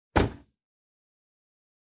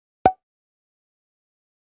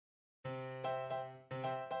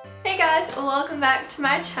Hey guys, welcome back to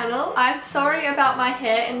my channel. I'm sorry about my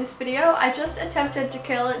hair in this video. I just attempted to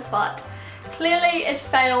curl it, but clearly it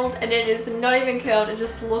failed and it is not even curled. It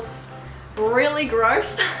just looks really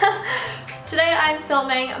gross. Today I'm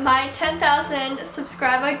filming my 10,000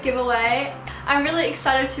 subscriber giveaway. I'm really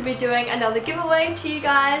excited to be doing another giveaway to you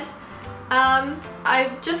guys. I'm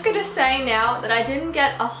just gonna say now that I didn't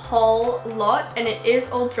get a whole lot and it is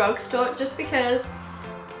all drugstore just because,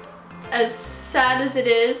 as sad as it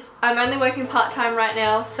is, I'm only working part-time right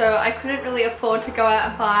now, so I couldn't really afford to go out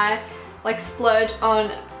and buy, like, splurge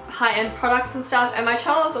on high-end products and stuff, and my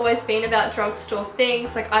channel has always been about drugstore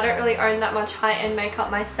things. Like, I don't really own that much high-end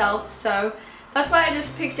makeup myself, so that's why I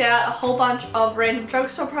just picked out a whole bunch of random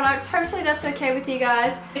drugstore products. Hopefully that's okay with you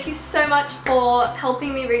guys. Thank you so much for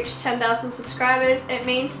helping me reach 10,000 subscribers. It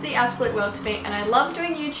means the absolute world to me, and I love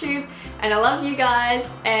doing YouTube and I love you guys,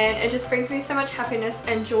 and it just brings me so much happiness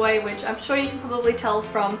and joy, which I'm sure you can probably tell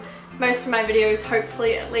from most of my videos,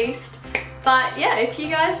 hopefully at least. But yeah, if you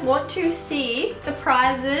guys want to see the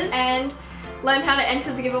prizes and learn how to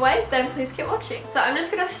enter the giveaway, then please keep watching. So I'm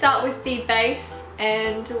just going to start with the base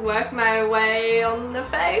and work my way on the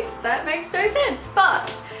face. That makes no sense.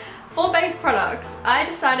 But for base products, I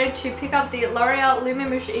decided to pick up the L'Oreal Lume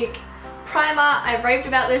Magique primer. I've raved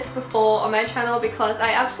about this before on my channel because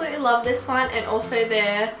I absolutely love this one, and also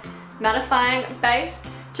their mattifying base.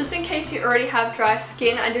 Just in case you already have dry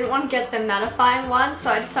skin, I didn't want to get the mattifying one,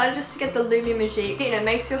 so I decided just to get the Lume Magique, and it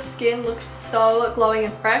makes your skin look so glowing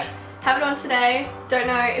and fresh. Have it on today. Don't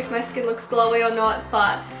know if my skin looks glowy or not,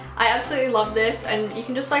 but I absolutely love this, and you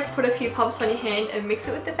can just like put a few pumps on your hand and mix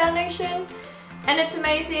it with the foundation, and it's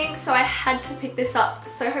amazing. So I had to pick this up,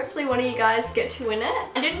 so hopefully one of you guys get to win it.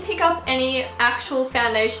 I didn't pick up any actual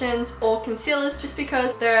foundations or concealers just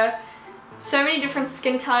because there are so many different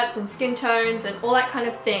skin types and skin tones and all that kind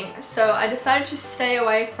of thing, so I decided to stay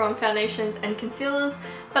away from foundations and concealers,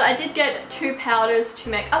 but I did get two powders to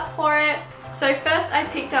make up for it. So first I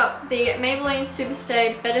picked up the Maybelline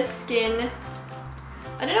Superstay Better Skin.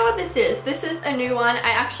 I don't know what this is. This is a new one.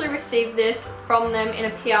 I actually received this from them in a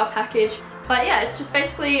PR package. But yeah, it's just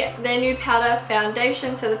basically their new powder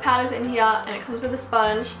foundation. So the powder's in here and it comes with a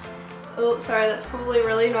sponge. Oh, sorry, that's probably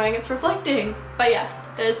really annoying. It's reflecting. But yeah,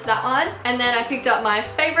 there's that one. And then I picked up my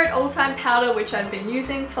favorite all-time powder, which I've been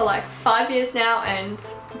using for like 5 years now and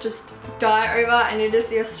just die over. And it is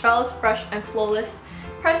the Australis Fresh and Flawless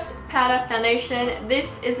Pressed Powder Foundation. This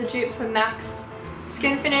is a dupe for MAC's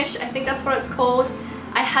Skin Finish. I think that's what it's called.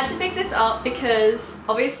 I had to pick this up because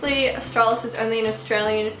obviously Australis is only an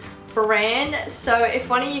Australian brand, so if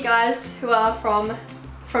one of you guys who are from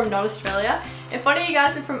not Australia, if one of you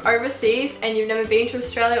guys are from overseas and you've never been to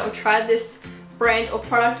Australia or tried this brand or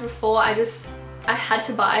product before, I had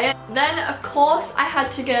to buy it. Then of course I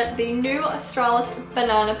had to get the new Australis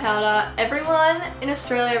Banana Powder. Everyone in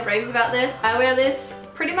Australia raves about this. I wear this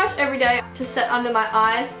pretty much every day to set under my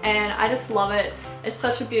eyes, and I just love it. It's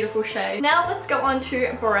such a beautiful shade. Now let's go on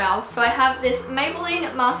to brow. So I have this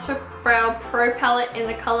Maybelline Master Brow Pro Palette in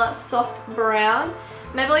the color Soft Brown.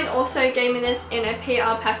 Maybelline also gave me this in a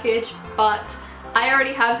PR package, but I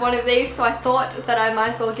already have one of these, so I thought that I might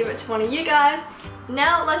as well give it to one of you guys.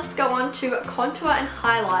 Now let's go on to contour and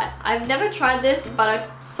highlight. I've never tried this, but I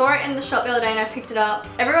saw it in the shop the other day and I picked it up.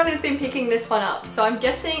 Everyone has been picking this one up, so I'm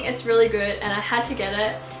guessing it's really good and I had to get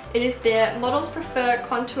it. It is their Models Prefer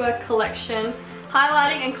Contour Collection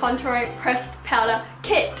Highlighting and Contouring Pressed Powder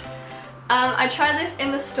Kit. I tried this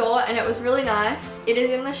in the store and it was really nice. It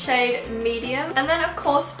is in the shade medium. And then of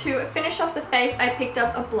course, to finish off the face, I picked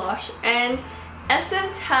up a blush, and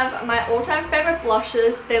Essence have my all-time favorite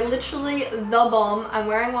blushes. They're literally the bomb. I'm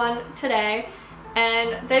wearing one today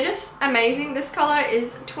and they're just amazing. This color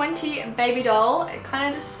is 20 Baby Doll. It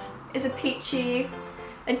kind of just is a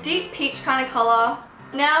deep peach kind of color.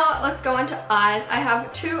 Now let's go on to eyes. I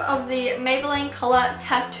have two of the Maybelline color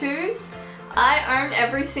tattoos. I own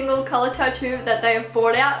every single color tattoo that they have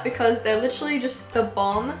brought out because they're literally just the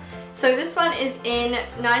bomb. So this one is in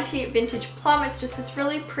 90 Vintage Plum. It's just this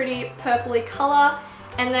really pretty purpley color,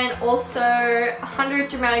 and then also 100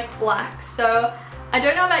 Dramatic Black. So I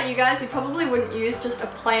don't know about you guys, you probably wouldn't use just a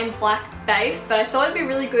plain black base, but I thought it'd be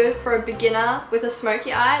really good for a beginner with a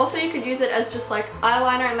smoky eye. Also, you could use it as just like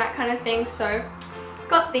eyeliner and that kind of thing, so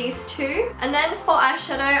got these two. And then for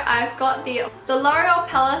eyeshadow, I've got the L'Oreal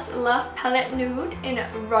Paris La Palette Nude in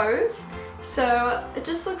Rose. So it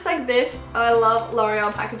just looks like this. I love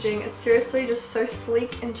L'Oreal packaging. It's seriously just so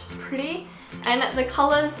sleek and just pretty. And the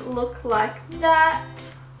colors look like that.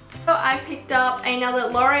 So I picked up another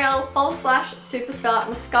L'Oreal False Lash Superstar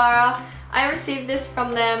Mascara. I received this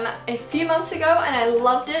from them a few months ago and I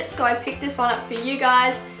loved it, so I picked this one up for you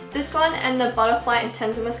guys. This one and the Butterfly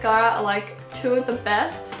Intenser Mascara are like two of the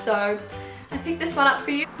best, so I picked this one up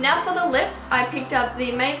for you. Now for the lips, I picked up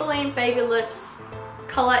the Maybelline Baby Lips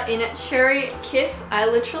color in Cherry Kiss. I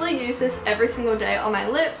literally use this every single day on my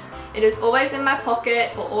lips. It is always in my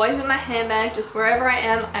pocket or always in my handbag, just wherever I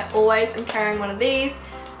am, I always am carrying one of these.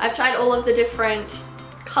 I've tried all of the different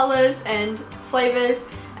colors and flavors,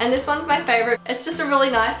 and this one's my favorite. It's just a really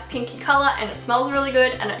nice pinky color, and it smells really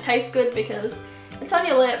good and it tastes good because it's on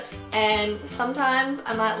your lips, and sometimes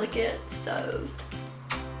I might lick it, so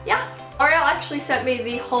yeah. L'Oreal actually sent me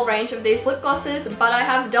the whole range of these lip glosses, but I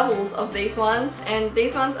have doubles of these ones, and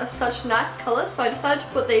these ones are such nice colors, so I decided to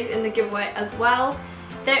put these in the giveaway as well.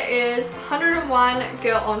 There is 101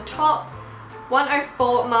 Girl on Top,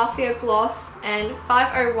 104 Mafia Gloss, and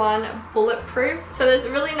 501 Bulletproof. So there's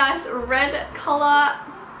a really nice red color,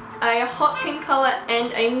 a hot pink color,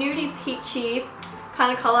 and a nudie peachy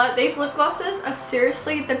kind of color. These lip glosses are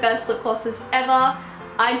seriously the best lip glosses ever.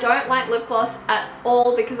 I don't like lip gloss at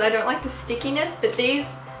all because I don't like the stickiness, but these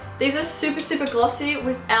are super glossy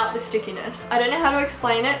without the stickiness. I don't know how to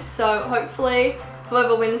explain it, so hopefully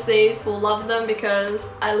whoever wins these will love them because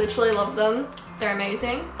I literally love them. They're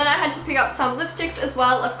amazing. Then I had to pick up some lipsticks as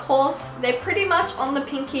well. Of course, they're pretty much on the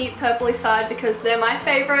pinky purpley side because they're my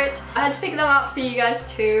favorite. I had to pick them up for you guys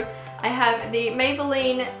too. I have the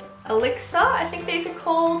Maybelline Elixir, I think these are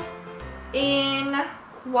called, in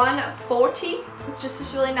 140. It's just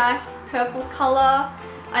this really nice purple color.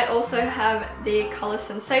 I also have the color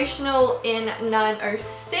Sensational in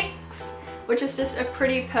 906, which is just a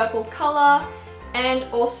pretty purple color, and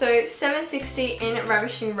also 760 in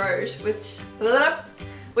Ravishing Rose,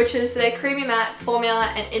 which is their creamy matte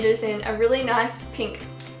formula, and it is in a really nice pink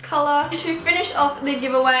color. To finish off the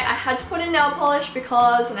giveaway, I had to put in nail polish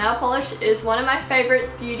because nail polish is one of my favorite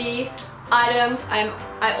beauty items.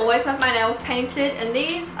 I always have my nails painted, and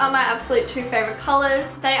these are my absolute two favorite colors.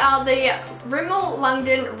 They are the Rimmel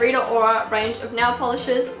London Rita Ora range of nail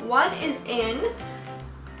polishes. One is in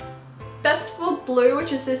Festival Blue,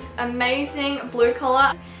 which is this amazing blue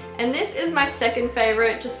color, and this is my second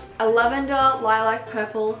favorite, just a lavender lilac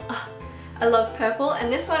purple. I love purple,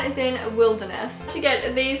 and this one is in Wilderness. To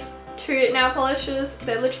get these two nail polishes,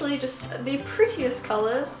 they're literally just the prettiest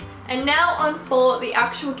colors. And now on for the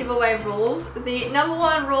actual giveaway rules. The number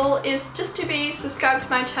one rule is just to be subscribed to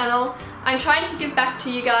my channel. I'm trying to give back to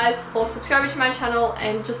you guys for subscribing to my channel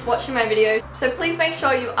and just watching my videos, so please make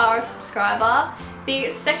sure you are a subscriber. The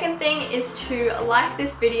second thing is to like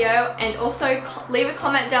this video and also leave a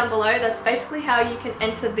comment down below. That's basically how you can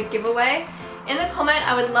enter the giveaway. In the comment,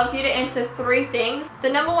 I would love you to answer 3 things. The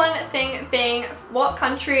number one thing being, what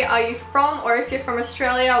country are you from? Or if you're from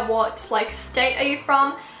Australia, what state are you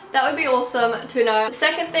from? That would be awesome to know. The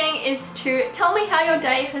second thing is to tell me how your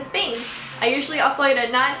day has been. I usually upload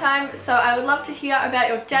at nighttime, so I would love to hear about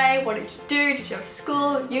your day. What did you do? Did you have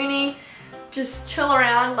school, uni? Just chill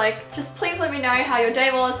around, just please let me know how your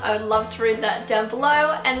day was. I would love to read that down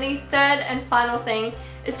below. And the third and final thing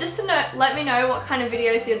is just to let me know what kind of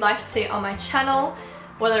videos you'd like to see on my channel,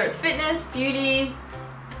 whether it's fitness, beauty,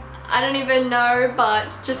 I don't even know, but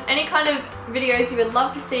just any kind of videos you would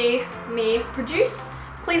love to see me produce.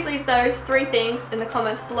 Please leave those 3 things in the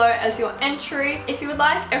comments below as your entry. If you would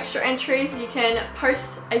like extra entries, you can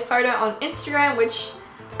post a photo on Instagram, which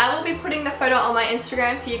I will be putting the photo on my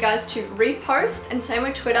Instagram for you guys to repost, and same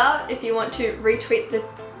with Twitter if you want to retweet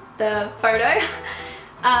the photo.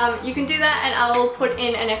 You can do that, and I will put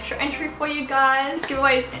in an extra entry for you guys.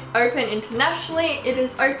 Giveaway is open internationally. It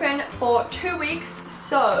is open for 2 weeks,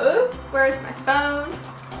 so where is my phone?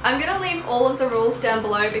 I'm going to leave all of the rules down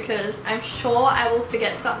below because I'm sure I will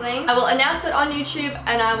forget something. I will announce it on YouTube,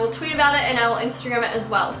 and I will tweet about it, and I will Instagram it as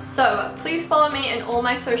well. So please follow me in all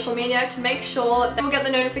my social media to make sure that you'll get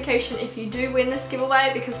the notification if you do win this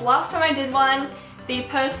giveaway, because last time I did one, the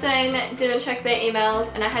person didn't check their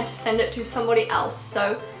emails and I had to send it to somebody else.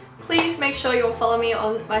 So please make sure you'll follow me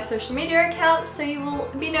on my social media accounts so you will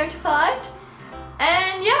be notified.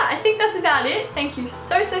 And yeah, I think that's about it. Thank you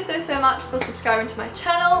so much for subscribing to my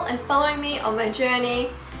channel and following me on my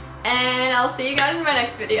journey. And I'll see you guys in my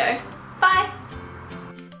next video. Bye!